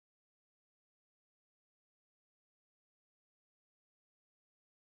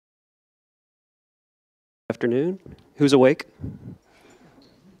afternoon. Who's awake?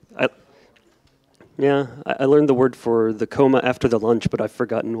 I learned the word for the coma after the lunch, but I've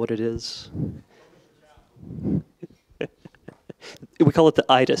forgotten what it is. We call it the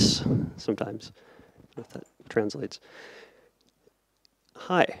itis sometimes, if that translates.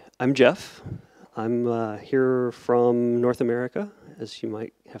 Hi, I'm Jeff. I'm here from North America, as you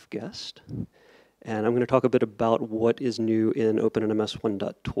might have guessed. And I'm going to talk a bit about what is new in OpenNMS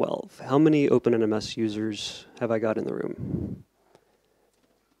 1.12. How many OpenNMS users have I got in the room?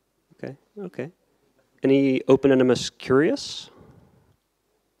 Okay. Any OpenNMS curious?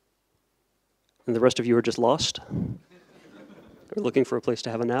 And the rest of you are just lost? Or looking for a place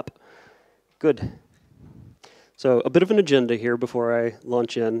to have a nap? Good. So a bit of an agenda here before I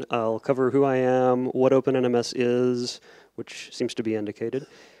launch in. I'll cover who I am, what OpenNMS is, which seems to be indicated,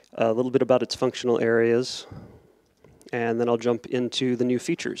 a little bit about its functional areas, and then I'll jump into the new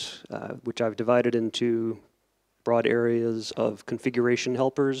features, which I've divided into broad areas of configuration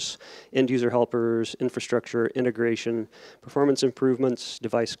helpers, end-user helpers, infrastructure, integration, performance improvements,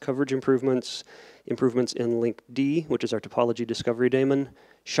 device coverage improvements, improvements in Link D, which is our topology discovery daemon,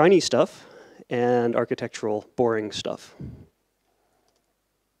 shiny stuff, and architectural boring stuff.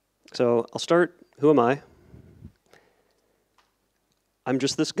 So I'll start, who am I? I'm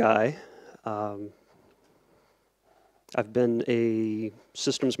just this guy. I've been a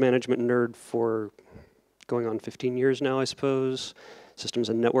systems management nerd for going on 15 years now, I suppose. Systems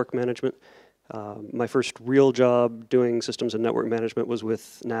and network management. My first real job doing systems and network management was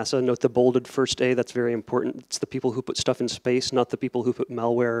with NASA. Note the bolded first A, that's very important. It's the people who put stuff in space, not the people who put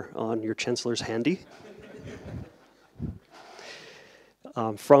malware on your chancellor's handy.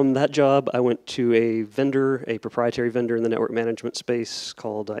 From that job, I went to a vendor, a proprietary vendor in the network management space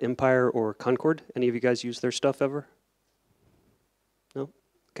called Empire or Concord. Any of you guys use their stuff ever? No?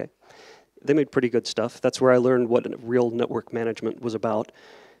 Okay. They made pretty good stuff. That's where I learned what real network management was about.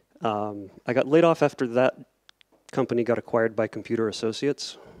 I got laid off after that company got acquired by Computer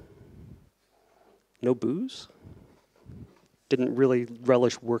Associates. No booze. Didn't really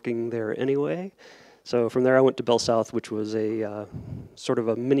relish working there anyway. So from there I went to Bell South, which was a sort of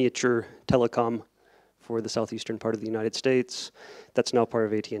a miniature telecom for the southeastern part of the United States. That's now part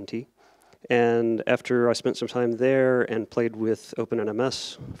of AT&T. And after I spent some time there and played with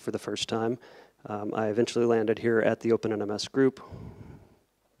OpenNMS for the first time, I eventually landed here at the OpenNMS group,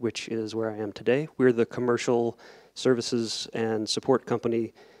 which is where I am today. We're the commercial services and support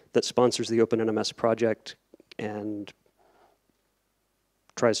company that sponsors the OpenNMS project and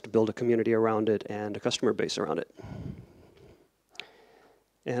tries to build a community around it and a customer base around it.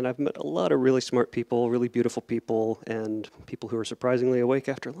 And I've met a lot of really smart people, really beautiful people, and people who are surprisingly awake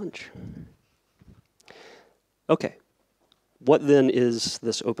after lunch. Okay, what then is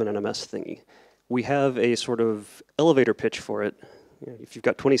this OpenNMS thingy? We have a sort of elevator pitch for it. If you've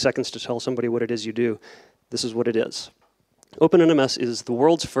got 20 seconds to tell somebody what it is you do, this is what it is. OpenNMS is the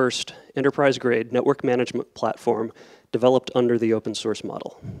world's first enterprise-grade network management platform developed under the open source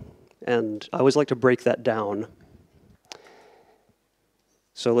model. And I always like to break that down.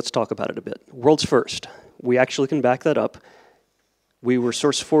 So let's talk about it a bit. World's first. We actually can back that up. We were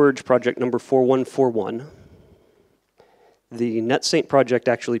SourceForge project number 4141. The NetSaint project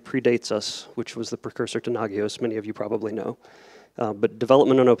actually predates us, which was the precursor to Nagios, many of you probably know. But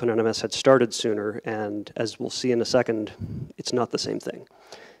development on OpenNMS had started sooner, and as we'll see in a second, it's not the same thing.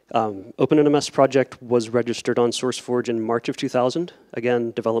 OpenNMS project was registered on SourceForge in March of 2000.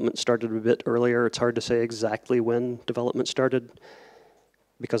 Again, development started a bit earlier. It's hard to say exactly when development started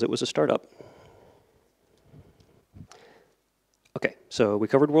because it was a startup. Okay, so we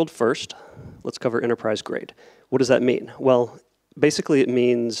covered world first. Let's cover enterprise grade. What does that mean? Well, basically it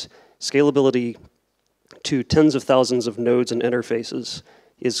means scalability to tens of thousands of nodes and interfaces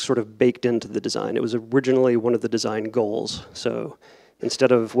is sort of baked into the design. It was originally one of the design goals. So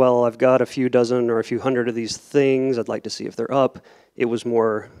instead of, well, I've got a few dozen or a few hundred of these things, I'd like to see if they're up, it was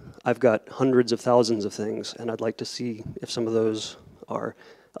more, I've got hundreds of thousands of things, and I'd like to see if some of those are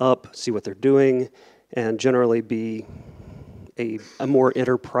up, see what they're doing, and generally be a more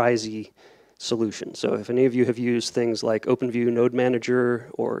enterprisey solution. So if any of you have used things like OpenView Node Manager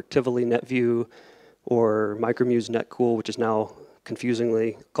or Tivoli NetView or Micromuse NetCool, which is now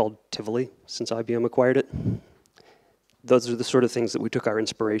confusingly called Tivoli since IBM acquired it, those are the sort of things that we took our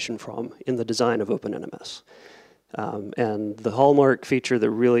inspiration from in the design of OpenNMS. And the hallmark feature that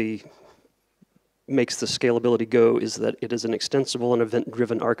really makes the scalability go is that it is an extensible and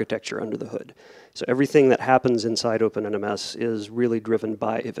event-driven architecture under the hood. So everything that happens inside OpenNMS is really driven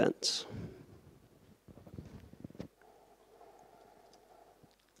by events.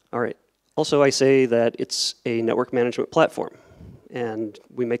 All right. Also, I say that it's a network management platform, and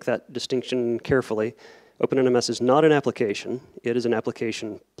we make that distinction carefully. OpenNMS is not an application, it is an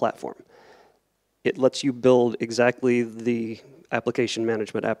application platform. It lets you build exactly the application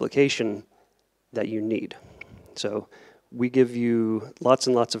management application that you need. So we give you lots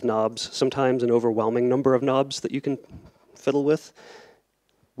and lots of knobs, sometimes an overwhelming number of knobs that you can fiddle with.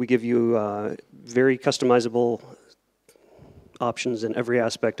 We give you very customizable options in every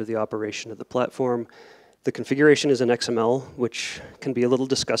aspect of the operation of the platform. The configuration is in XML, which can be a little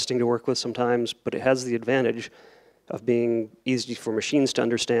disgusting to work with sometimes, but it has the advantage of being easy for machines to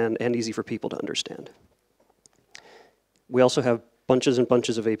understand and easy for people to understand. We also have bunches and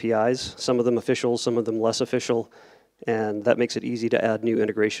bunches of APIs, some of them official, some of them less official, and that makes it easy to add new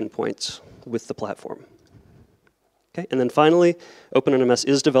integration points with the platform. Okay, and then finally, OpenNMS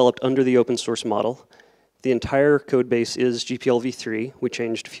is developed under the open source model. The entire code base is GPL v3. We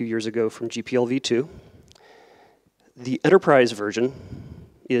changed a few years ago from GPL v2. The enterprise version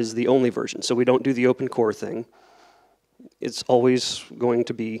is the only version, so we don't do the open core thing. It's always going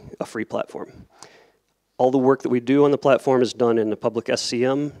to be a free platform. All the work that we do on the platform is done in the public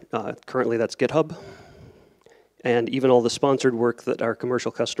SCM. Currently that's GitHub. And even all the sponsored work that our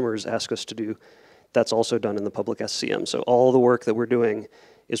commercial customers ask us to do, that's also done in the public SCM. So all the work that we're doing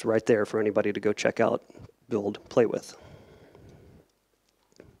is right there for anybody to go check out, build, play with.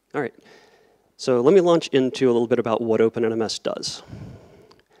 All right, so let me launch into a little bit about what OpenNMS does.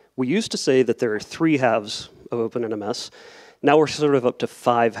 We used to say that there are 3 halves of OpenNMS. Now we're sort of up to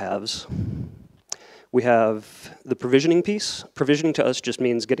 5 halves. We have the provisioning piece. Provisioning to us just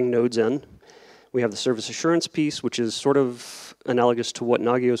means getting nodes in. We have the service assurance piece, which is sort of analogous to what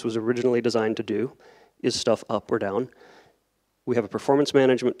Nagios was originally designed to do. Is stuff up or down? We have a performance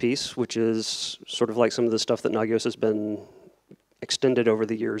management piece, which is sort of like some of the stuff that Nagios has been extended over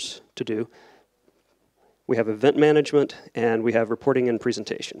the years to do. We have event management, and we have reporting and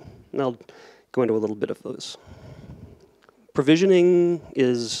presentation. And I'll go into a little bit of those. Provisioning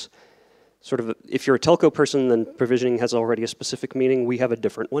is sort of, if you're a telco person, then provisioning has already a specific meaning. We have a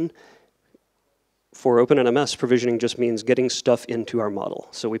different one. For OpenNMS, provisioning just means getting stuff into our model.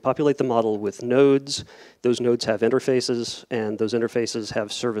 So we populate the model with nodes. Those nodes have interfaces, and those interfaces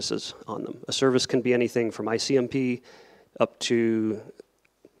have services on them. A service can be anything from ICMP up to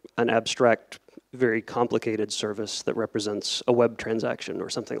an abstract, very complicated service that represents a web transaction or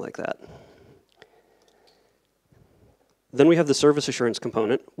something like that. Then we have the service assurance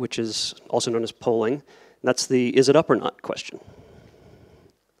component, which is also known as polling. That's the is it up or not question.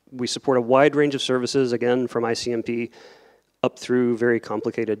 We support a wide range of services, again, from ICMP up through very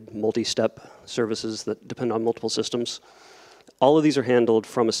complicated multi-step services that depend on multiple systems. All of these are handled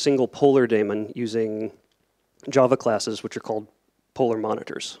from a single polar daemon using Java classes, which are called polar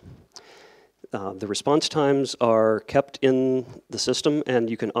monitors. The response times are kept in the system, and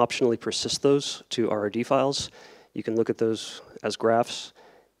you can optionally persist those to RRD files. You can look at those as graphs,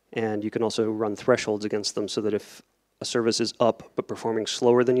 and you can also run thresholds against them so that if a service is up but performing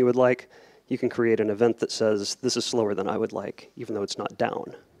slower than you would like, you can create an event that says, this is slower than I would like, even though it's not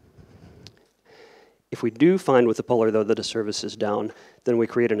down. If we do find with the polar, though, that a service is down, then we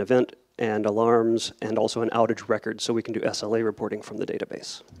create an event and alarms and also an outage record so we can do SLA reporting from the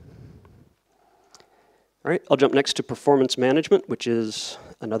database. All right, I'll jump next to performance management, which is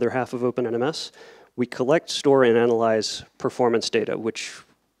another half of OpenNMS. We collect, store, and analyze performance data, which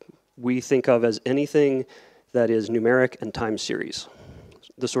we think of as anything that is numeric and time series,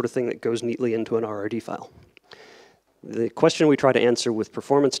 the sort of thing that goes neatly into an RRD file. The question we try to answer with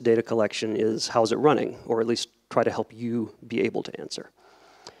performance data collection is, how's it running? Or at least try to help you be able to answer.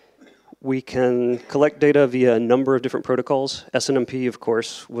 We can collect data via a number of different protocols. SNMP, of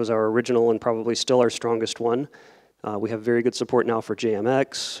course, was our original and probably still our strongest one. We have very good support now for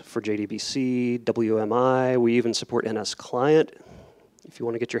JMX, for JDBC, WMI. We even support NS Client, if you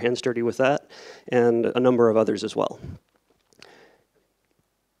want to get your hands dirty with that, and a number of others as well.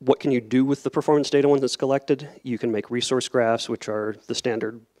 What can you do with the performance data once it's collected? You can make resource graphs, which are the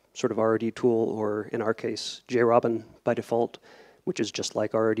standard sort of RRD tool, or in our case, JRobin by default, which is just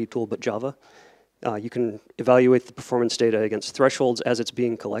like RRD tool but Java. You can evaluate the performance data against thresholds as it's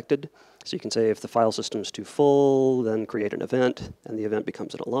being collected. So you can say if the file system is too full, then create an event, and the event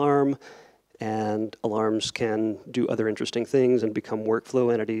becomes an alarm. And alarms can do other interesting things and become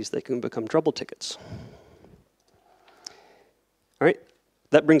workflow entities. They can become trouble tickets. All right,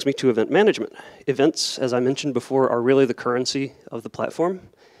 that brings me to event management. Events, as I mentioned before, are really the currency of the platform.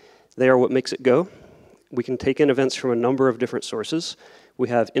 They are what makes it go. We can take in events from a number of different sources. We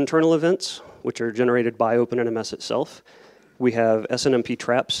have internal events, which are generated by OpenNMS itself. We have SNMP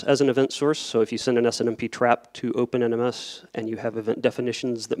traps as an event source. So if you send an SNMP trap to OpenNMS and you have event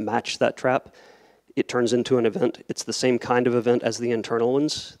definitions that match that trap, it turns into an event. It's the same kind of event as the internal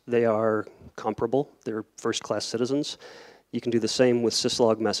ones. They are comparable. They're first-class citizens. You can do the same with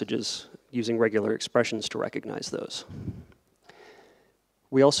syslog messages using regular expressions to recognize those.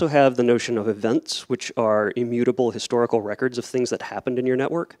 We also have the notion of events, which are immutable historical records of things that happened in your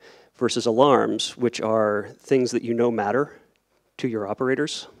network, versus alarms, which are things that you know matter to your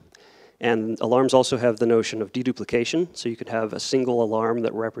operators. And alarms also have the notion of deduplication, so you could have a single alarm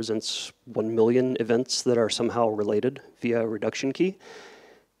that represents 1 million events that are somehow related via a reduction key.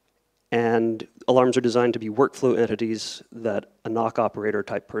 And alarms are designed to be workflow entities that a NOC operator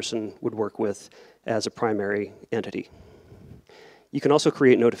type person would work with as a primary entity. You can also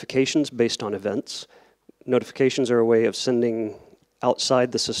create notifications based on events. Notifications are a way of sending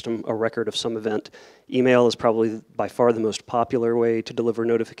outside the system a record of some event. Email is probably by far the most popular way to deliver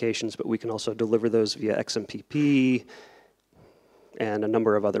notifications, but we can also deliver those via XMPP and a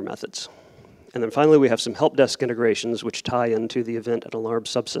number of other methods. And then finally, we have some help desk integrations which tie into the event and alarm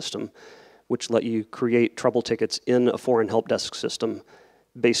subsystem, which let you create trouble tickets in a foreign help desk system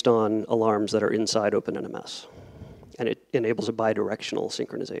based on alarms that are inside OpenNMS. And it enables a bidirectional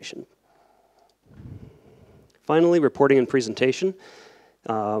synchronization. Finally, reporting and presentation.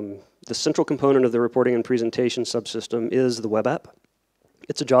 The central component of the reporting and presentation subsystem is the web app.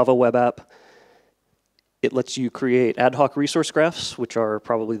 It's a Java web app. It lets you create ad hoc resource graphs, which are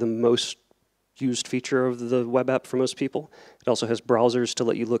probably the most used feature of the web app for most people. It also has browsers to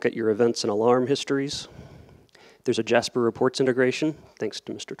let you look at your events and alarm histories. There's a Jasper Reports integration, thanks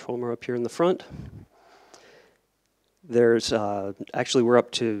to Mr. Trollmer up here in the front. There's, actually we're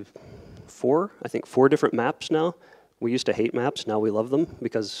up to four different maps now. We used to hate maps, now we love them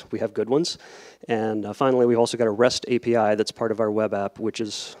because we have good ones. And finally, we've also got a REST API that's part of our web app, which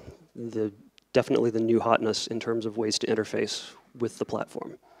is definitely the new hotness in terms of ways to interface with the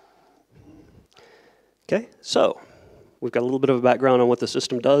platform. Okay, so we've got a little bit of a background on what the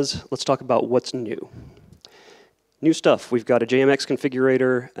system does. Let's talk about what's new. New stuff, we've got a JMX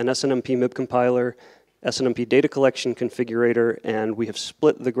configurator, an SNMP MIB compiler, SNMP data collection configurator, and we have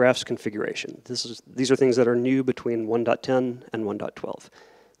split the graphs configuration. These are things that are new between 1.10 and 1.12.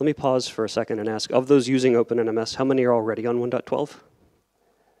 Let me pause for a second and ask, of those using OpenNMS, how many are already on 1.12?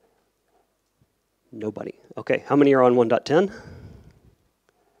 Nobody. Okay, how many are on 1.10?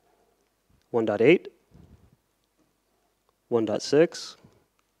 1.8? 1.6?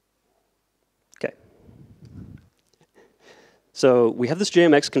 Okay. So we have this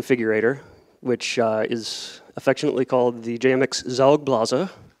JMX configurator, which is affectionately called the JMX Zaugblaser.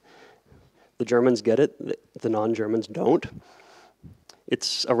 The Germans get it, the non-Germans don't.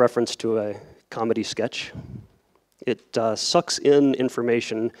 It's a reference to a comedy sketch. It sucks in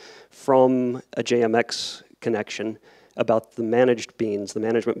information from a JMX connection about the managed beans, the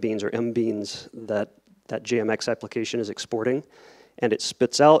management beans or M beans that JMX application is exporting, and it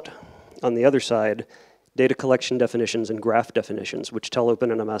spits out on the other side data collection definitions and graph definitions, which tell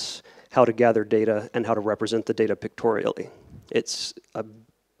OpenNMS how to gather data and how to represent the data pictorially. It's a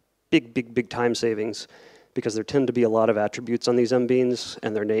big time savings because there tend to be a lot of attributes on these MBeans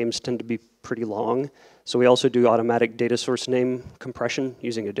and their names tend to be pretty long. So we also do automatic data source name compression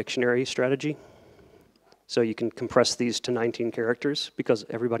using a dictionary strategy. So you can compress these to 19 characters because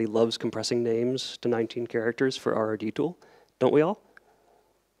everybody loves compressing names to 19 characters for RRD tool. Don't we all?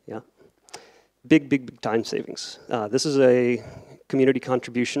 Yeah. Big time savings. This is a community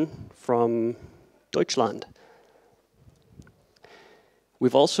contribution from Deutschland.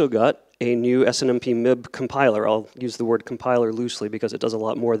 We've also got a new SNMP MIB compiler. I'll use the word compiler loosely because it does a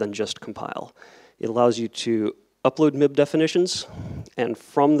lot more than just compile. It allows you to upload MIB definitions, and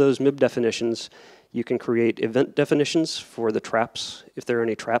from those MIB definitions, you can create event definitions for the traps, if there are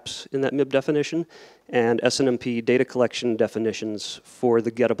any traps in that MIB definition, and SNMP data collection definitions for the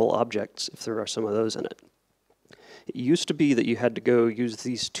gettable objects, if there are some of those in it. It used to be that you had to go use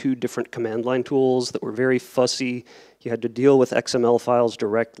these two different command line tools that were very fussy. You had to deal with XML files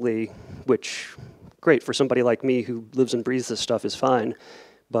directly, which, great, for somebody like me who lives and breathes this stuff is fine,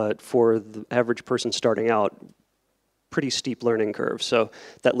 but for the average person starting out, pretty steep learning curve. So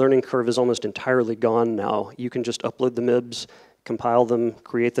that learning curve is almost entirely gone now. You can just upload the MIBs, compile them,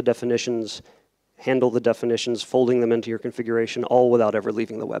 create the definitions, handle the definitions, folding them into your configuration, all without ever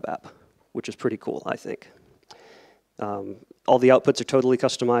leaving the web app, which is pretty cool, I think. All the outputs are totally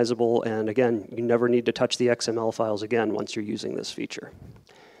customizable, and again, you never need to touch the XML files again once you're using this feature.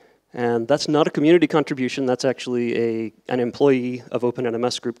 And that's not a community contribution, that's actually an employee of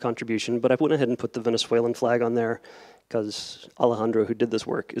OpenNMS group contribution, but I went ahead and put the Venezuelan flag on there because Alejandro, who did this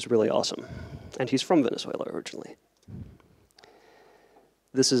work, is really awesome. And he's from Venezuela originally.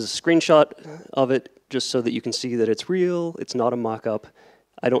 This is a screenshot of it, just so that you can see that it's real, it's not a mock-up.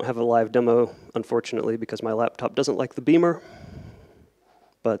 I don't have a live demo, unfortunately, because my laptop doesn't like the beamer,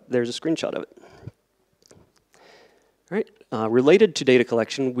 but there's a screenshot of it. All right, related to data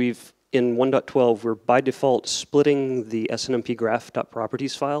collection, in 1.12, we're by default splitting the SNMP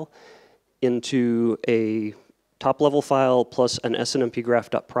graph.properties file into a top-level file plus an SNMP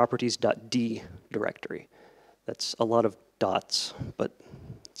graph.properties.d directory. That's a lot of dots, but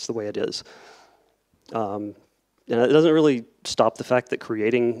it's the way it is. And it doesn't really stop the fact that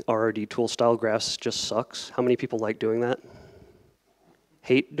creating RRD tool style graphs just sucks. How many people like doing that?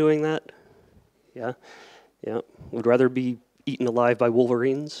 Hate doing that? Yeah? Yeah. Would rather be eaten alive by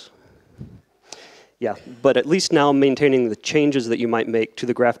wolverines? Yeah, but at least now maintaining the changes that you might make to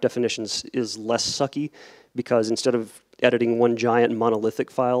the graph definitions is less sucky, because instead of editing one giant monolithic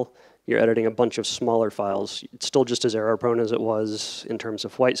file, you're editing a bunch of smaller files. It's still just as error prone as it was in terms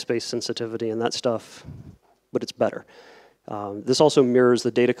of white space sensitivity and that stuff, but it's better. This also mirrors the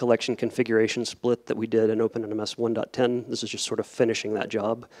data collection configuration split that we did in OpenNMS 1.10. This is just sort of finishing that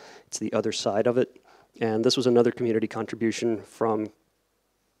job. It's the other side of it. And this was another community contribution from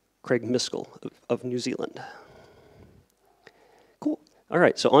Craig Miskell of New Zealand. Cool. All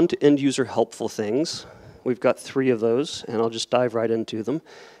right, so on to end user helpful things. We've got 3 of those, and I'll just dive right into them.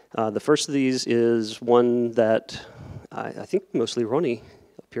 The first of these is one that I think mostly Ronnie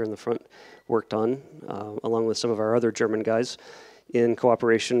up here in the front worked on, along with some of our other German guys, in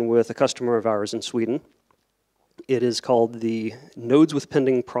cooperation with a customer of ours in Sweden. It is called the Nodes with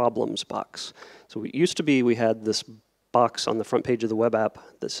Pending Problems box. So it used to be we had this box on the front page of the web app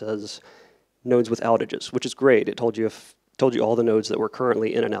that says nodes with outages, which is great. It told you all the nodes that were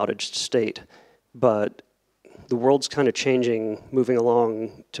currently in an outage state. But the world's kind of changing, moving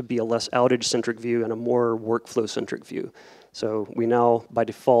along to be a less outage-centric view and a more workflow-centric view. So we now, by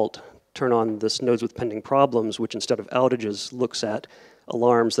default, turn on this nodes with pending problems, which instead of outages looks at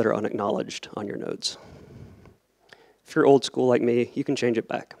alarms that are unacknowledged on your nodes. If you're old school like me, you can change it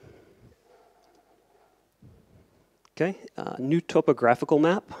back. Okay, new topographical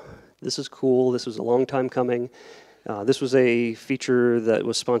map. This is cool. This was a long time coming. This was a feature that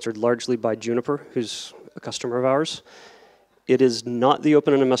was sponsored largely by Juniper, who's a customer of ours. It is not the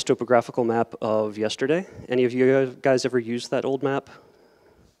OpenNMS topographical map of yesterday. Any of you guys ever used that old map?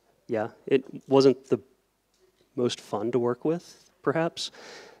 Yeah, it wasn't the most fun to work with, perhaps.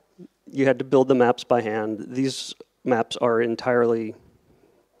 You had to build the maps by hand. These maps are entirely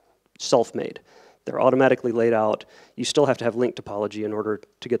self-made. They're automatically laid out. You still have to have link topology in order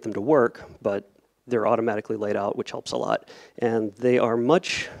to get them to work, but they're automatically laid out, which helps a lot. And they are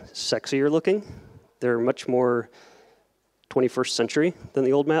much sexier looking. They're much more 21st century than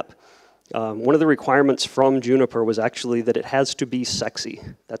the old map. One of the requirements from Juniper was actually that it has to be sexy.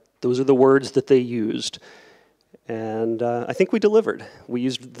 Those are the words that they used. And I think we delivered. We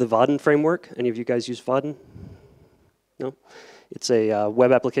used the Vaadin framework. Any of you guys use Vaadin? No? It's a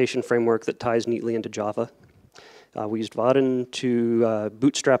web application framework that ties neatly into Java. We used Vaadin to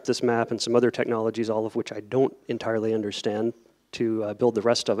bootstrap this map and some other technologies, all of which I don't entirely understand, to build the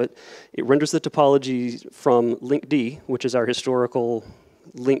rest of it. It renders the topology from linkd, which is our historical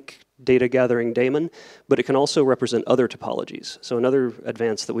link data gathering daemon, but it can also represent other topologies. So another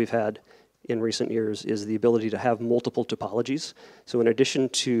advance that we've had in recent years is the ability to have multiple topologies. So in addition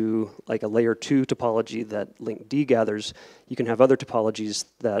to like a layer 2 topology that linkd gathers, you can have other topologies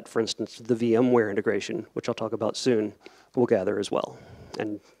that, for instance, the VMWare integration, which I'll talk about soon, will gather as well.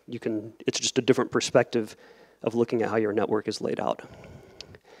 And it's just a different perspective of looking at how your network is laid out.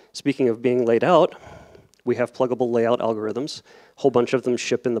 Speaking of being laid out, we have pluggable layout algorithms. A whole bunch of them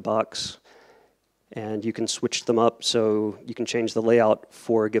ship in the box, and you can switch them up so you can change the layout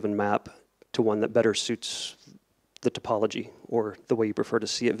for a given map to one that better suits the topology or the way you prefer to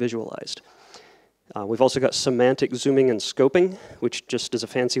see it visualized. We've also got semantic zooming and scoping, which just is a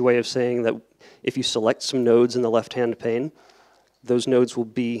fancy way of saying that if you select some nodes in the left-hand pane, those nodes will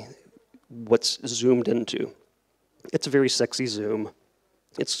be what's zoomed into. It's a very sexy zoom.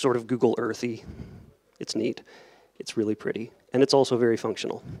 It's sort of Google Earthy. It's neat. It's really pretty. And it's also very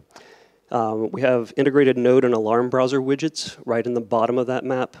functional. We have integrated node and alarm browser widgets right in the bottom of that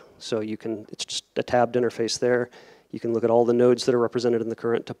map. So it's just a tabbed interface there. You can look at all the nodes that are represented in the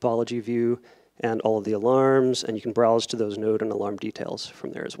current topology view and all of the alarms, and you can browse to those node and alarm details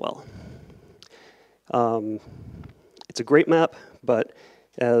from there as well. It's a great map, but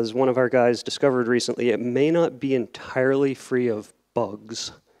as one of our guys discovered recently, it may not be entirely free of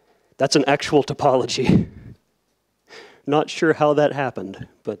bugs. That's an actual topology. Not sure how that happened,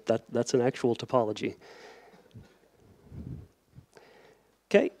 but that's an actual topology.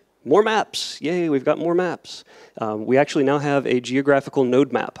 Okay, more maps. Yay, we've got more maps. We actually now have a geographical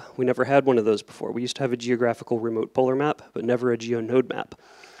node map. We never had one of those before. We used to have a geographical remote polar map, but never a geonode map.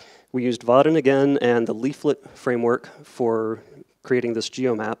 We used Vaadin again and the leaflet framework for creating this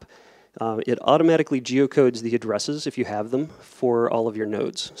geomap. It automatically geocodes the addresses, if you have them, for all of your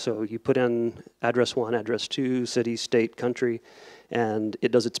nodes. So you put in address 1, address 2, city, state, country, and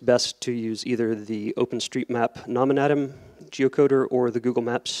it does its best to use either the OpenStreetMap Nominatim geocoder or the Google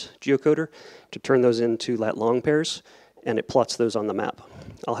Maps geocoder to turn those into lat long pairs, and it plots those on the map.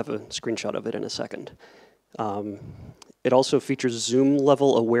 I'll have a screenshot of it in a second. It also features zoom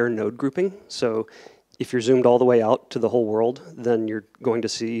level aware node grouping. So if you're zoomed all the way out to the whole world, then you're going to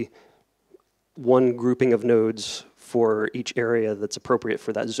see one grouping of nodes for each area that's appropriate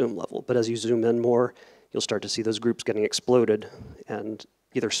for that zoom level. But as you zoom in more, you'll start to see those groups getting exploded, and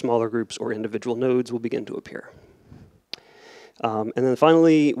either smaller groups or individual nodes will begin to appear. And then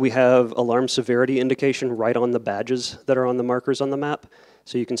finally, we have alarm severity indication right on the badges that are on the markers on the map,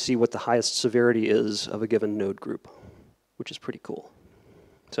 so you can see what the highest severity is of a given node group, which is pretty cool.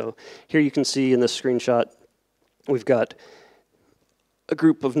 So here you can see in this screenshot, we've got a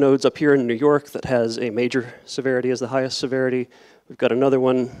group of nodes up here in New York that has a major severity as the highest severity. We've got another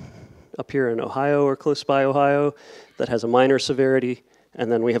one up here in Ohio or close by Ohio that has a minor severity. And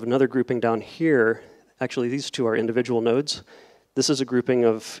then we have another grouping down here. Actually, these two are individual nodes. This is a grouping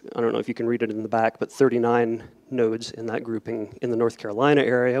of, I don't know if you can read it in the back, but 39 nodes in that grouping in the North Carolina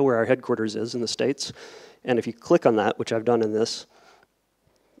area where our headquarters is in the States. And if you click on that, which I've done in this,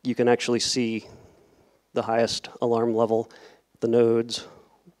 you can actually see the highest alarm level, the nodes,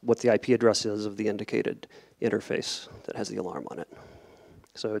 what the IP address is of the indicated interface that has the alarm on it.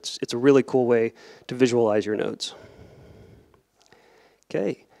 So it's a really cool way to visualize your nodes.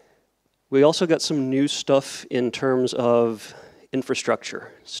 Okay. We also got some new stuff in terms of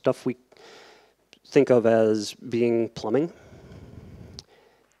infrastructure, stuff we think of as being plumbing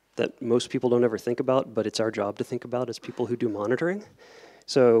that most people don't ever think about, but it's our job to think about as people who do monitoring.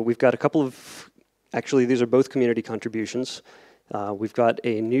 So we've got a couple of, actually these are both community contributions. We've got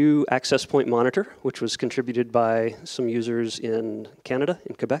a new access point monitor, which was contributed by some users in Canada,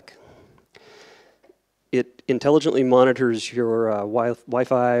 in Quebec. It intelligently monitors your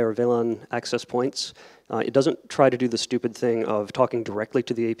Wi-Fi or VLAN access points. It doesn't try to do the stupid thing of talking directly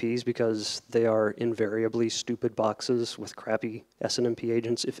to the APs because they are invariably stupid boxes with crappy SNMP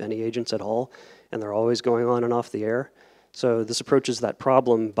agents, if any agents at all, and they're always going on and off the air. So this approaches that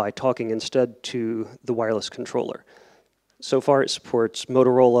problem by talking instead to the wireless controller. So far it supports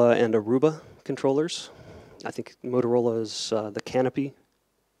Motorola and Aruba controllers. I think Motorola is the Canopy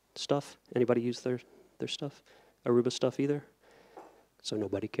stuff. Anybody use their stuff? Aruba stuff either? So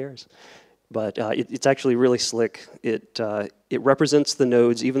nobody cares. But it's actually really slick. It represents the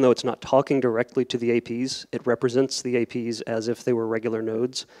nodes, even though it's not talking directly to the APs, it represents the APs as if they were regular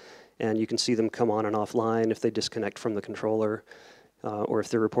nodes. And you can see them come on and offline if they disconnect from the controller, or if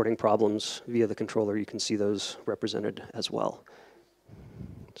they're reporting problems via the controller, you can see those represented as well.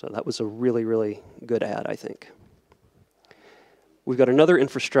 So that was a really, really good ad, I think. We've got another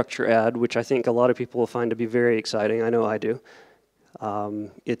infrastructure ad, which I think a lot of people will find to be very exciting. I know I do.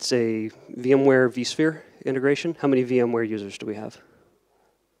 It's a VMware vSphere integration. How many VMware users do we have?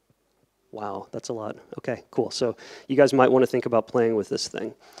 Wow, that's a lot. Okay, cool. So you guys might want to think about playing with this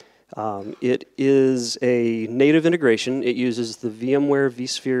thing. It is a native integration. It uses the VMware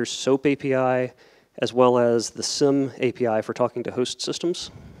vSphere SOAP API as well as the SIM API for talking to host systems.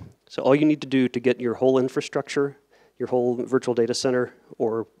 So all you need to do to get your whole infrastructure, your whole virtual data center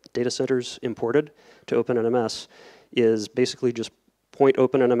or data centers imported to OpenNMS is basically just point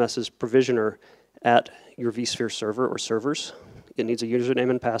OpenNMS's provisioner at your vSphere server or servers. It needs a username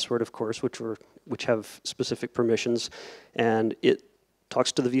and password, of course, which have specific permissions, and it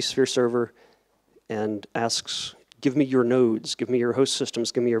talks to the vSphere server and asks, give me your nodes, give me your host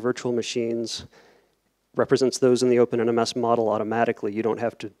systems, give me your virtual machines, represents those in the OpenNMS model automatically. You don't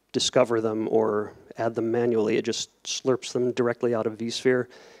have to discover them or add them manually. It just slurps them directly out of vSphere,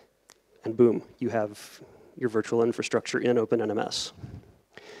 and boom, you have your virtual infrastructure in OpenNMS.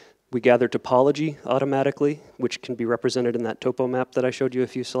 We gather topology automatically, which can be represented in that topo map that I showed you a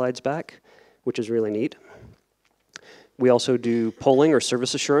few slides back, which is really neat. We also do polling or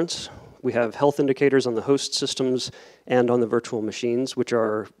service assurance. We have health indicators on the host systems and on the virtual machines, which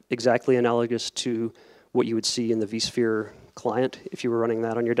are exactly analogous to what you would see in the vSphere client if you were running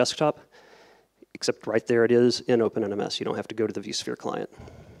that on your desktop, except right there it is in OpenNMS. You don't have to go to the vSphere client.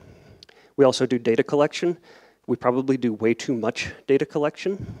 We also do data collection. We probably do way too much data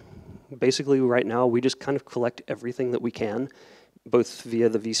collection. Basically, right now, we just kind of collect everything that we can, both via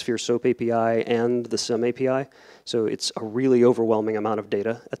the vSphere SOAP API and the SIM API. So it's a really overwhelming amount of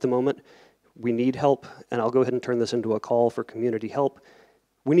data at the moment. We need help, and I'll go ahead and turn this into a call for community help.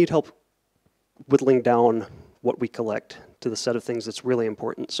 We need help whittling down what we collect to the set of things that's really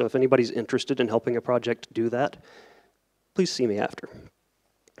important. So if anybody's interested in helping a project do that, please see me after.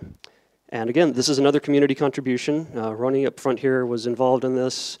 And again, this is another community contribution. Ronnie up front here was involved in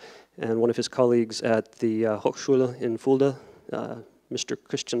this, and one of his colleagues at the Hochschule in Fulda, Mr.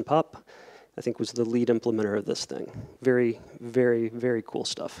 Christian Popp, I think was the lead implementer of this thing. Very, very, very cool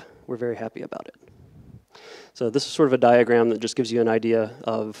stuff. We're very happy about it. So this is sort of a diagram that just gives you an idea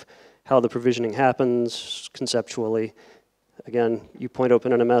of how the provisioning happens conceptually. Again, you point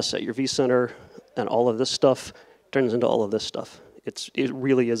OpenNMS at your vCenter, and all of this stuff turns into all of this stuff. It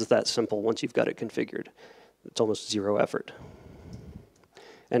really is that simple once you've got it configured. It's almost zero effort.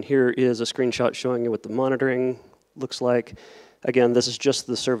 And here is a screenshot showing you what the monitoring looks like. Again, this is just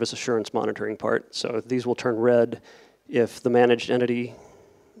the service assurance monitoring part. So these will turn red if the managed entity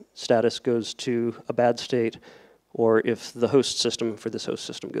status goes to a bad state, or if the host system for this host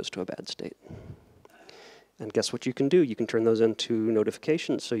system goes to a bad state. And guess what you can do? You can turn those into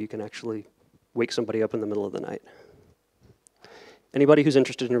notifications so you can actually wake somebody up in the middle of the night. Anybody who's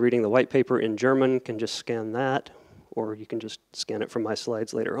interested in reading the white paper in German can just scan that, or you can just scan it from my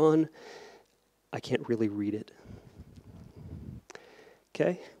slides later on. I can't really read it.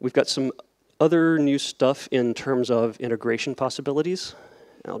 Okay, we've got some other new stuff in terms of integration possibilities.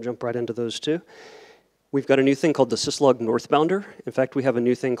 I'll jump right into those too. We've got a new thing called the syslog northbounder. In fact, we have a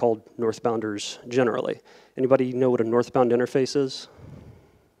new thing called northbounders generally. Anybody know what a northbound interface is?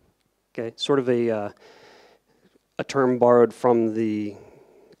 Okay, sort of a term borrowed from the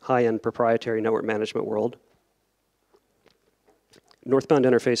high-end proprietary network management world. Northbound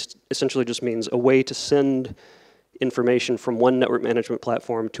interface essentially just means a way to send information from one network management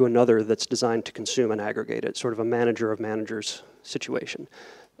platform to another that's designed to consume and aggregate it, sort of a manager of managers situation.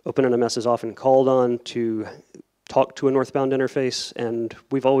 OpenNMS is often called on to talk to a northbound interface, and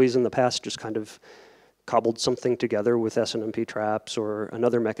we've always in the past just kind of cobbled something together with SNMP traps or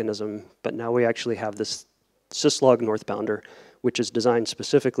another mechanism, but now we actually have this syslog northbounder, which is designed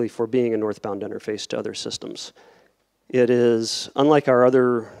specifically for being a northbound interface to other systems. It is, unlike our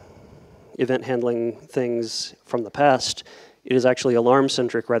other event handling things from the past, it is actually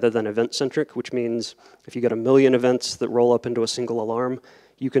alarm-centric rather than event-centric, which means if you get 1 million events that roll up into a single alarm,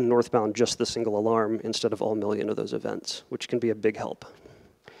 you can northbound just the single alarm instead of all 1 million of those events, which can be a big help.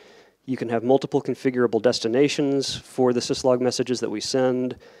 You can have multiple configurable destinations for the syslog messages that we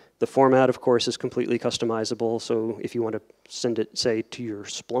send. The format, of course, is completely customizable, so if you want to send it, say, to your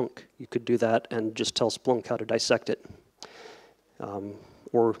Splunk, you could do that and just tell Splunk how to dissect it.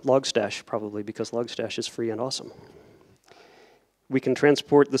 Or Logstash, probably, because Logstash is free and awesome. We can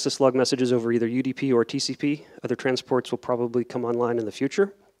transport the syslog messages over either UDP or TCP. Other transports will probably come online in the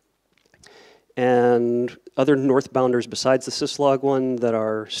future. And other northbounders besides the syslog one that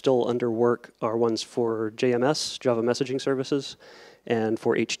are still under work are ones for JMS, Java Messaging Services, and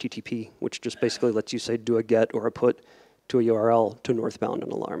for HTTP, which just basically lets you say do a get or a put to a URL to northbound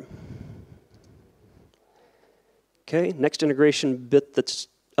an alarm. Okay, next integration bit that's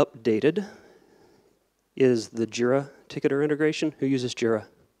updated is the Jira ticketer integration. Who uses Jira?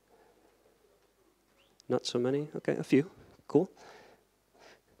 Not so many? Okay, a few. Cool.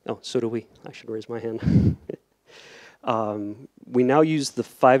 Oh, so do we. I should raise my hand. We now use the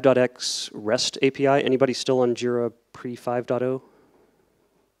 5.x REST API. Anybody still on Jira pre-5.0?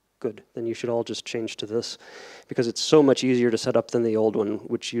 Good, then you should all just change to this because it's so much easier to set up than the old one,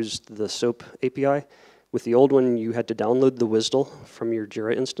 which used the SOAP API. With the old one, you had to download the WSDL from your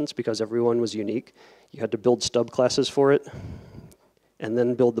Jira instance because everyone was unique. You had to build stub classes for it and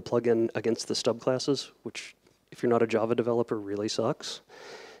then build the plugin against the stub classes, which if you're not a Java developer really sucks.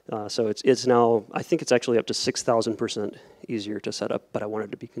 So it's now, I think it's actually up to 6,000% easier to set up, but I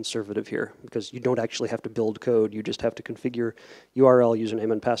wanted to be conservative here because you don't actually have to build code, you just have to configure URL,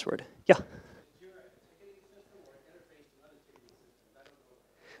 username, and password. Yeah?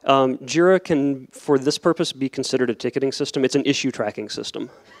 Jira can, for this purpose, be considered a ticketing system. It's an issue tracking system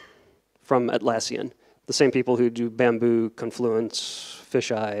from Atlassian, the same people who do Bamboo, Confluence,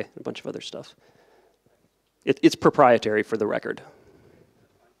 Fisheye, and a bunch of other stuff. It's proprietary for the record.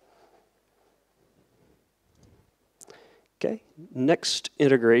 Okay, next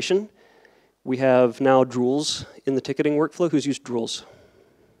integration We have now Drools in the ticketing workflow. Who's used Drools?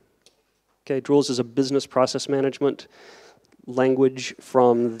 Okay, Drools is a business process management language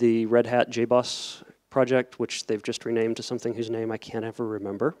from the Red Hat JBoss project, which they've just renamed to something whose name I can't ever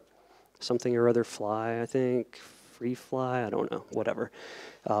remember. Something or other fly, I think. Free fly, I don't know, whatever.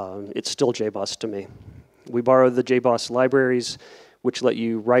 It's still JBoss to me. We borrow the JBoss libraries, which let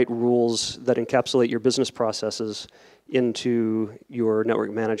you write rules that encapsulate your business processes into your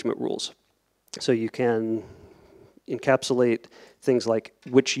network management rules. So you can encapsulate things like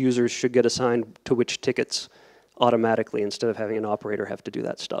which users should get assigned to which tickets automatically instead of having an operator have to do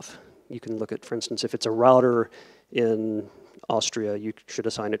that stuff. You can look at, for instance, if it's a router in Austria, you should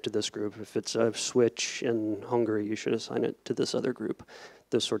assign it to this group. If it's a switch in Hungary, you should assign it to this other group.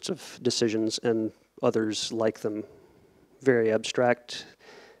 Those sorts of decisions and others like them. Very abstract,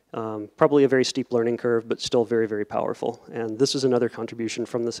 probably a very steep learning curve, but still very, very powerful. And this is another contribution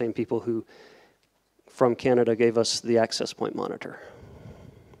from the same people who, from Canada, gave us the access point monitor.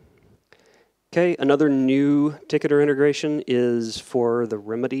 Okay, another new ticketer integration is for the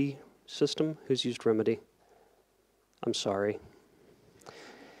Remedy system. Who's used Remedy? I'm sorry.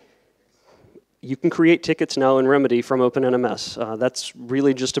 You can create tickets now in Remedy from OpenNMS. That's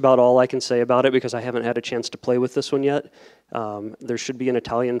really just about all I can say about it because I haven't had a chance to play with this one yet. There should be an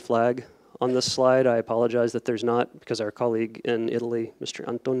Italian flag on this slide. I apologize that there's not because our colleague in Italy, Mr.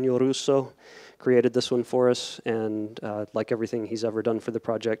 Antonio Russo, created this one for us and like everything he's ever done for the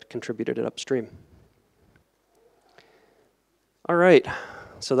project, contributed it upstream. All right,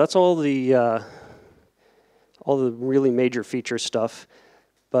 so that's all the really major feature stuff.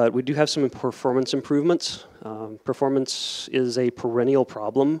 But we do have some performance improvements. Performance is a perennial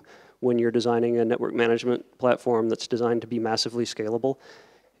problem when you're designing a network management platform that's designed to be massively scalable.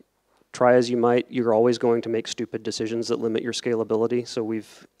 Try as you might, you're always going to make stupid decisions that limit your scalability. So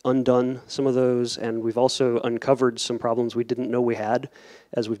we've undone some of those, and we've also uncovered some problems we didn't know we had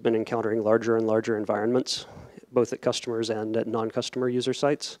as we've been encountering larger and larger environments, both at customers and at non-customer user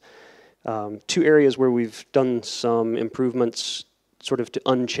sites. Two areas where we've done some improvements sort of to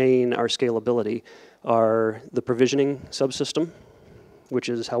unchain our scalability are the provisioning subsystem, which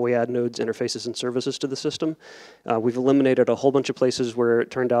is how we add nodes, interfaces, and services to the system. We've eliminated a whole bunch of places where it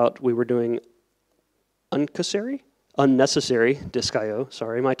turned out we were doing unnecessary disk I/O,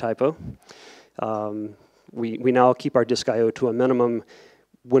 sorry, my typo. We now keep our disk I/O to a minimum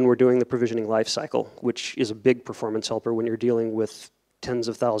when we're doing the provisioning lifecycle, which is a big performance helper when you're dealing with tens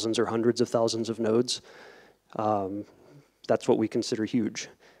of thousands or hundreds of thousands of nodes. That's what we consider huge.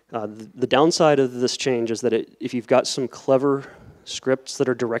 The downside of this change is that if you've got some clever scripts that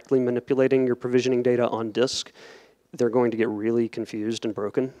are directly manipulating your provisioning data on disk, they're going to get really confused and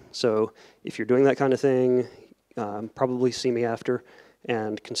broken. So if you're doing that kind of thing, probably see me after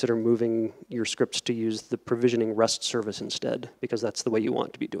and consider moving your scripts to use the provisioning REST service instead, because that's the way you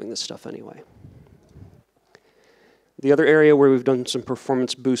want to be doing this stuff anyway. The other area where we've done some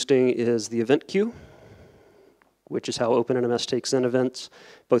performance boosting is the event queue, which is how OpenNMS takes in events,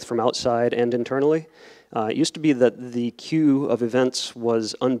 both from outside and internally. It used to be that the queue of events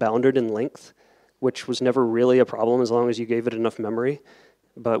was unbounded in length, which was never really a problem as long as you gave it enough memory.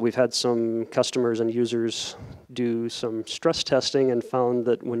 But we've had some customers and users do some stress testing and found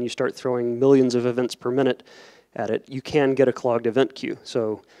that when you start throwing millions of events per minute at it, you can get a clogged event queue.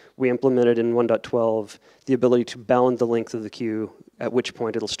 So we implemented in 1.12 the ability to bound the length of the queue, at which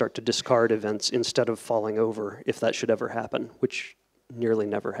point it'll start to discard events instead of falling over if that should ever happen, which nearly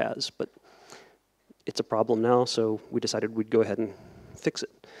never has. But it's a problem now, so we decided we'd go ahead and fix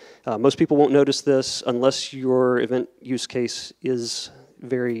it. Most people won't notice this unless your event use case is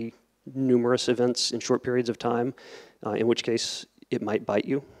very numerous events in short periods of time, in which case it might bite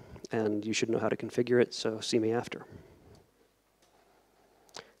you, and you should know how to configure it, so see me after.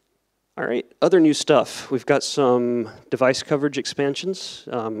 All right, other new stuff. We've got some device coverage expansions.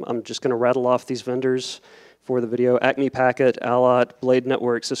 I'm just going to rattle off these vendors for the video. Acme Packet, Allot, Blade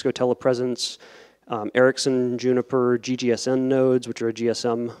Network, Cisco Telepresence, Ericsson, Juniper, GGSN nodes, which are a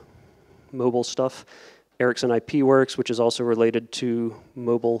GSM mobile stuff. Ericsson IP Works, which is also related to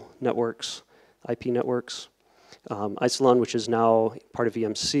mobile networks, IP networks. Isilon, which is now part of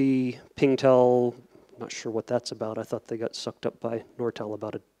EMC. Pingtel, not sure what that's about. I thought they got sucked up by Nortel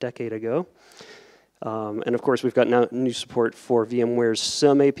about a decade ago. And of course, we've got now new support for VMware's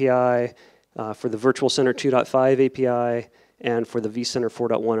SIM API, for the Virtual Center 2.5 API, and for the vCenter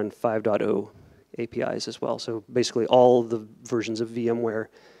 4.1 and 5.0 APIs as well. So basically all the versions of VMware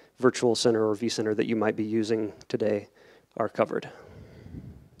Virtual Center or vCenter that you might be using today are covered.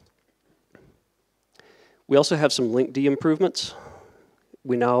 We also have some linked improvements.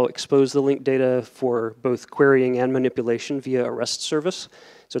 We now expose the linked data for both querying and manipulation via a REST service.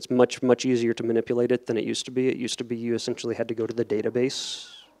 So it's much, much easier to manipulate it than it used to be. It used to be you essentially had to go to the database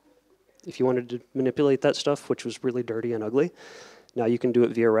if you wanted to manipulate that stuff, which was really dirty and ugly. Now you can do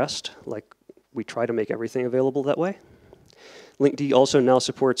it via REST, like we try to make everything available that way. LinkedD also now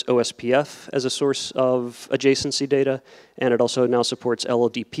supports OSPF as a source of adjacency data, and it also now supports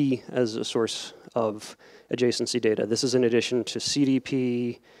LLDP as a source of adjacency data. This is in addition to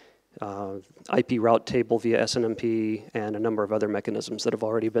CDP, IP route table via SNMP, and a number of other mechanisms that have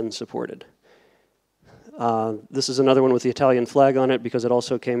already been supported. This is another one with the Italian flag on it because it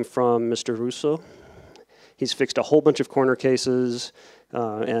also came from Mr. Russo. He's fixed a whole bunch of corner cases,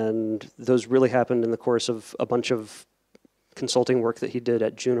 and those really happened in the course of a bunch of consulting work that he did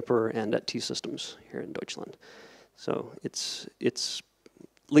at Juniper and at T-Systems here in Deutschland. So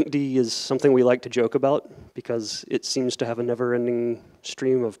LinkedD is something we like to joke about because it seems to have a never-ending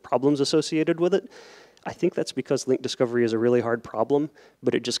stream of problems associated with it. I think that's because link discovery is a really hard problem,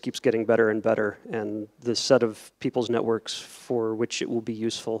 but it just keeps getting better and better, and the set of people's networks for which it will be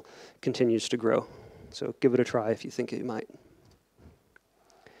useful continues to grow. So give it a try if you think it might.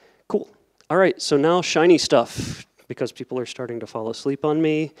 Cool. All right, so now shiny stuff, because people are starting to fall asleep on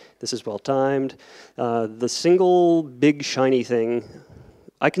me. This is well timed. The single big shiny thing,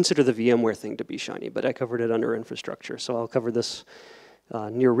 I consider the VMware thing to be shiny, but I covered it under infrastructure, so I'll cover this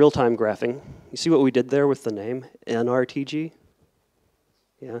near real-time graphing. You see what we did there with the name, NRTG?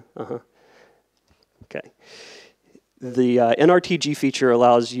 Yeah, okay. The NRTG feature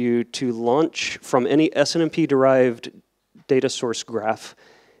allows you to launch from any SNMP-derived data source graph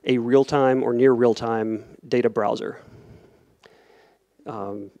a real-time or near real-time data browser.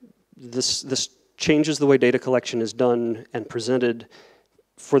 This changes the way data collection is done and presented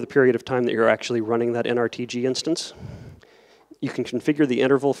for the period of time that you're actually running that NRTG instance. You can configure the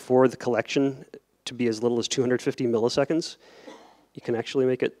interval for the collection to be as little as 250 milliseconds. You can actually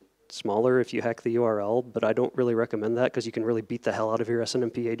make it smaller if you hack the URL, but I don't really recommend that because you can really beat the hell out of your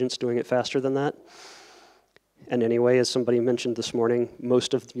SNMP agents doing it faster than that. And anyway, as somebody mentioned this morning,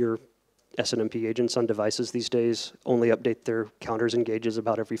 most of your SNMP agents on devices these days only update their counters and gauges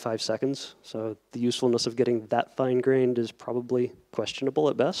about every 5 seconds. So the usefulness of getting that fine-grained is probably questionable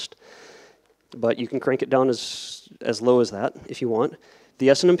at best. But you can crank it down as low as that if you want. The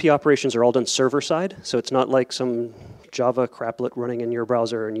SNMP operations are all done server-side, so it's not like some Java craplet running in your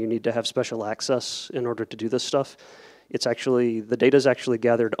browser and you need to have special access in order to do this stuff. It's actually, the data is actually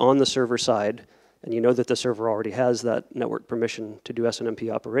gathered on the server side, and you know that the server already has that network permission to do SNMP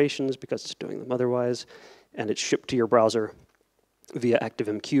operations because it's doing them otherwise, and it's shipped to your browser via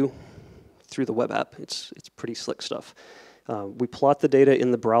ActiveMQ through the web app. It's pretty slick stuff. We plot the data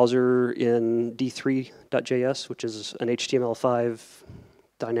in the browser in d3.js, which is an HTML5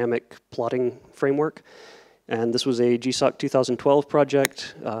 dynamic plotting framework. And this was a GSOC 2012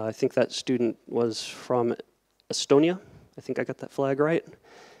 project. I think that student was from Estonia. I think I got that flag right.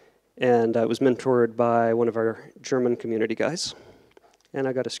 And it was mentored by one of our German community guys. And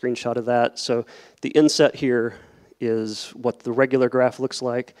I got a screenshot of that. So the inset here is what the regular graph looks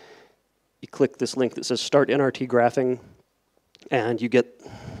like. You click this link that says Start NRT Graphing, and you get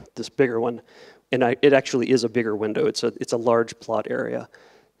this bigger one. And it actually is a bigger window. It's a large plot area.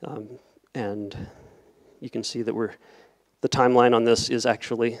 And you can see that the timeline on this is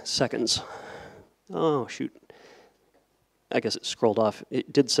actually seconds. Oh, shoot. I guess it scrolled off.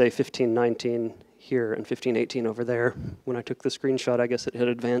 It did say 1519 here and 1518 over there. When I took the screenshot, I guess it hit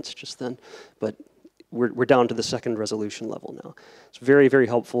advanced just then. But we're down to the second resolution level now. It's very, very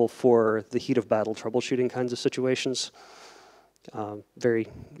helpful for the heat of battle troubleshooting kinds of situations. Very,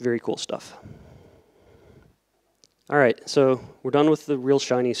 very cool stuff. All right, so we're done with the real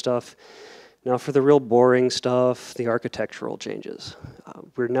shiny stuff. Now for the real boring stuff, the architectural changes.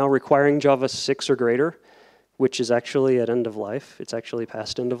 We're now requiring Java 6 or greater, which is actually at end of life. It's actually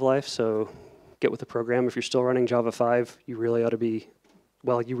past end of life, so get with the program. If you're still running Java 5, you really ought to be,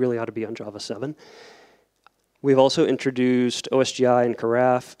 well, you really ought to be on Java 7. We've also introduced OSGI and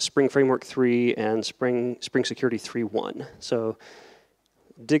Carafe, Spring Framework 3, and Spring Security 3.1. So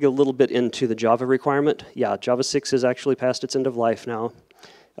dig a little bit into the Java requirement. Yeah, Java 6 is actually past its end of life now.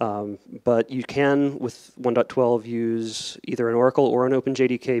 But you can, with 1.12, use either an Oracle or an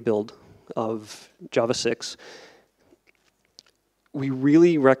OpenJDK build of Java 6. We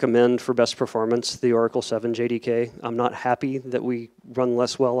really recommend for best performance the Oracle 7 JDK. I'm not happy that we run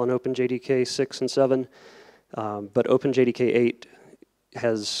less well on OpenJDK 6 and 7, but OpenJDK 8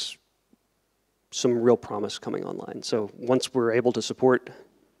 has some real promise coming online. So once we're able to support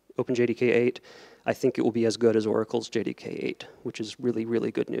OpenJDK 8, I think it will be as good as Oracle's JDK8, which is really,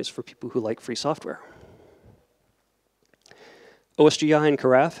 really good news for people who like free software. OSGI and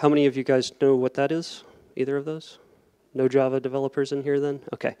Carafe, how many of you guys know what that is? Either of those? No Java developers in here then?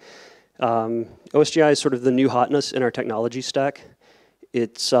 Okay. OSGI is sort of the new hotness in our technology stack.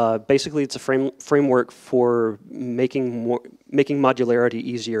 It's basically it's a framework for making modularity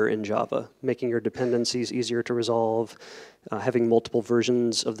easier in Java, making your dependencies easier to resolve, having multiple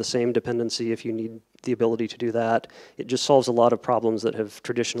versions of the same dependency if you need the ability to do that. It just solves a lot of problems that have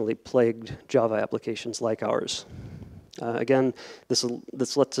traditionally plagued Java applications like ours. Again, this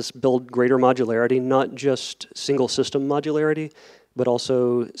lets us build greater modularity, not just single system modularity, but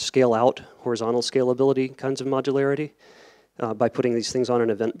also scale out, horizontal scalability kinds of modularity. By putting these things on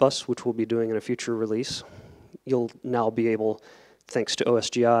an event bus, which we'll be doing in a future release, you'll now be able, thanks to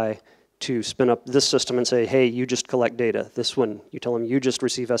OSGI, to spin up this system and say, hey, you just collect data. This one, you tell them you just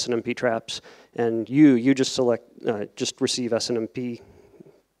receive SNMP traps, and you just receive SNMP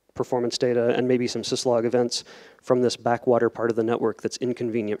performance data and maybe some syslog events from this backwater part of the network that's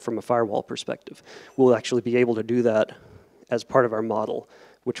inconvenient from a firewall perspective. We'll actually be able to do that as part of our model,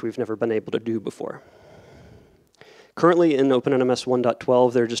 which we've never been able to do before. Currently in OpenNMS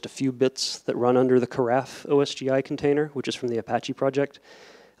 1.12, there are just a few bits that run under the Carafe OSGI container, which is from the Apache project.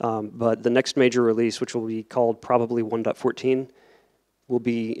 But the next major release, which will be called probably 1.14, will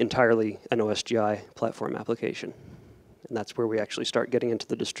be entirely an OSGI platform application. And that's where we actually start getting into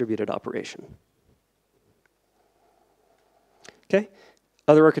the distributed operation. Okay,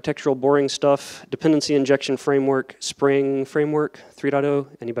 other architectural boring stuff, dependency injection framework, Spring framework 3.0.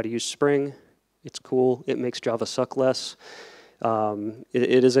 Anybody use Spring? It's cool. It makes Java suck less.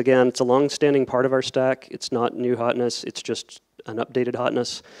 It is, again, it's a long-standing part of our stack. It's not new hotness. It's just an updated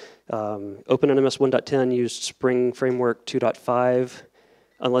hotness. OpenNMS 1.10 used Spring Framework 2.5.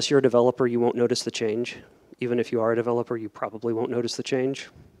 Unless you're a developer, you won't notice the change. Even if you are a developer, you probably won't notice the change.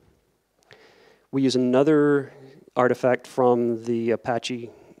 We use another artifact from the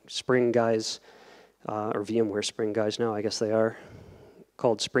Apache Spring guys, or VMware Spring guys now, I guess they are,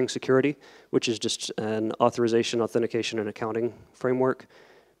 called Spring Security, which is just an authorization, authentication, and accounting framework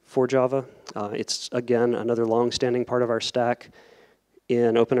for Java. It's, again, another long-standing part of our stack.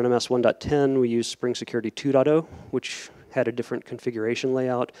 In OpenNMS 1.10, we use Spring Security 2.0, which had a different configuration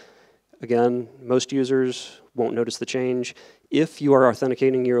layout. Again, most users won't notice the change. If you are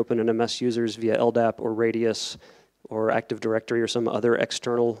authenticating your OpenNMS users via LDAP or Radius or Active Directory or some other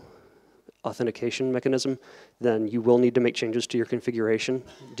external authentication mechanism, then you will need to make changes to your configuration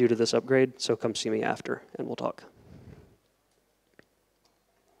due to this upgrade, so come see me after and we'll talk.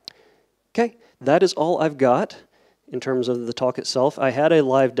 Okay, that is all I've got in terms of the talk itself. I had a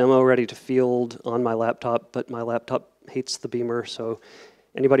live demo ready to field on my laptop, but my laptop hates the Beamer, so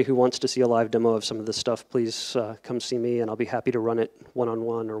anybody who wants to see a live demo of some of this stuff, please come see me and I'll be happy to run it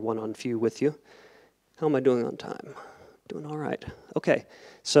one-on-one or one-on-few with you. How am I doing on time? Doing all right. Okay,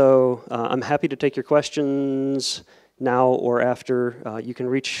 so I'm happy to take your questions now or after. You can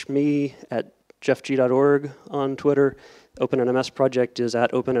reach me at jeffg.org on Twitter. OpenNMS project is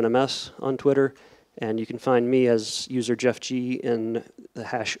at OpenNMS on Twitter. And you can find me as user jeffg in the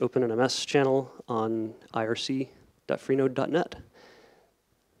hash OpenNMS channel on irc.freenode.net.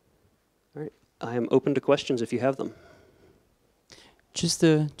 All right, I am open to questions if you have them. Just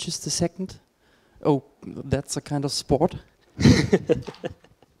a second. Oh, that's a kind of sport.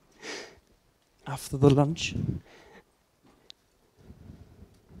 After the lunch.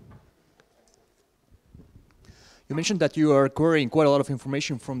 You mentioned that you are querying quite a lot of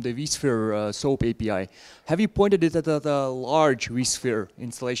information from the vSphere SOAP API. Have you pointed it at a large vSphere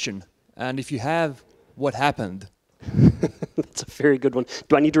installation? And if you have, what happened? That's a very good one.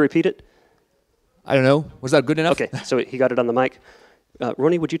 Do I need to repeat it? I don't know. Was that good enough? Okay, so he got it on the mic.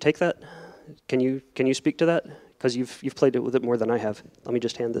 Ronnie, would you take that? Can you speak to that? Because you've played it with it more than I have. Let me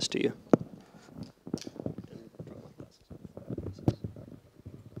just hand this to you.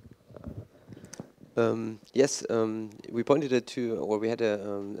 Yes, we pointed it to, or we had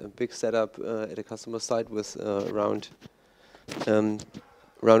a big setup at a customer site with around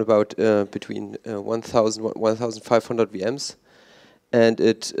about between 1,000 1,500 VMs, and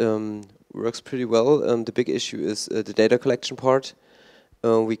it works pretty well. The big issue is the data collection part.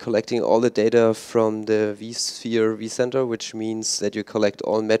 We're collecting all the data from the vSphere vCenter, which means that you collect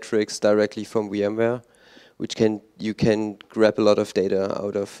all metrics directly from VMware, which you can grab a lot of data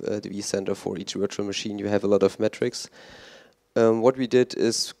out of the vCenter for each virtual machine. You have a lot of metrics. What we did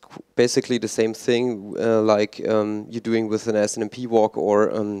is basically the same thing like you're doing with an SNMP walk or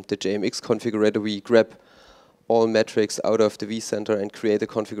the JMX configurator. We grab all metrics out of the vCenter and create a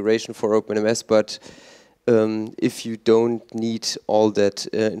configuration for OpenNMS, but if you don't need all that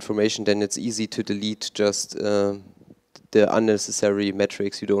information, then it's easy to delete just the unnecessary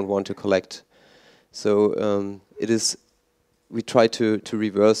metrics you don't want to collect. So we try to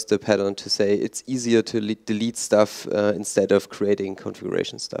reverse the pattern to say it's easier to delete stuff instead of creating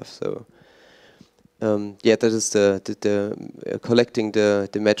configuration stuff. So yeah, that is collecting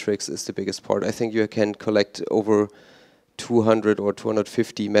the metrics is the biggest part. I think you can collect over 200 or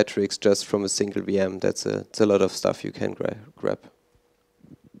 250 metrics just from a single VM. That's a lot of stuff you can grab.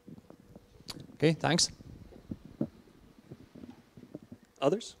 Okay, thanks.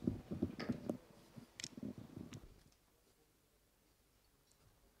 Others?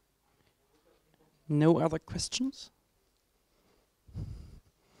 No other questions?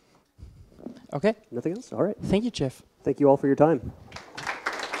 Okay. Nothing else? All right. Thank you, Jeff. Thank you all for your time.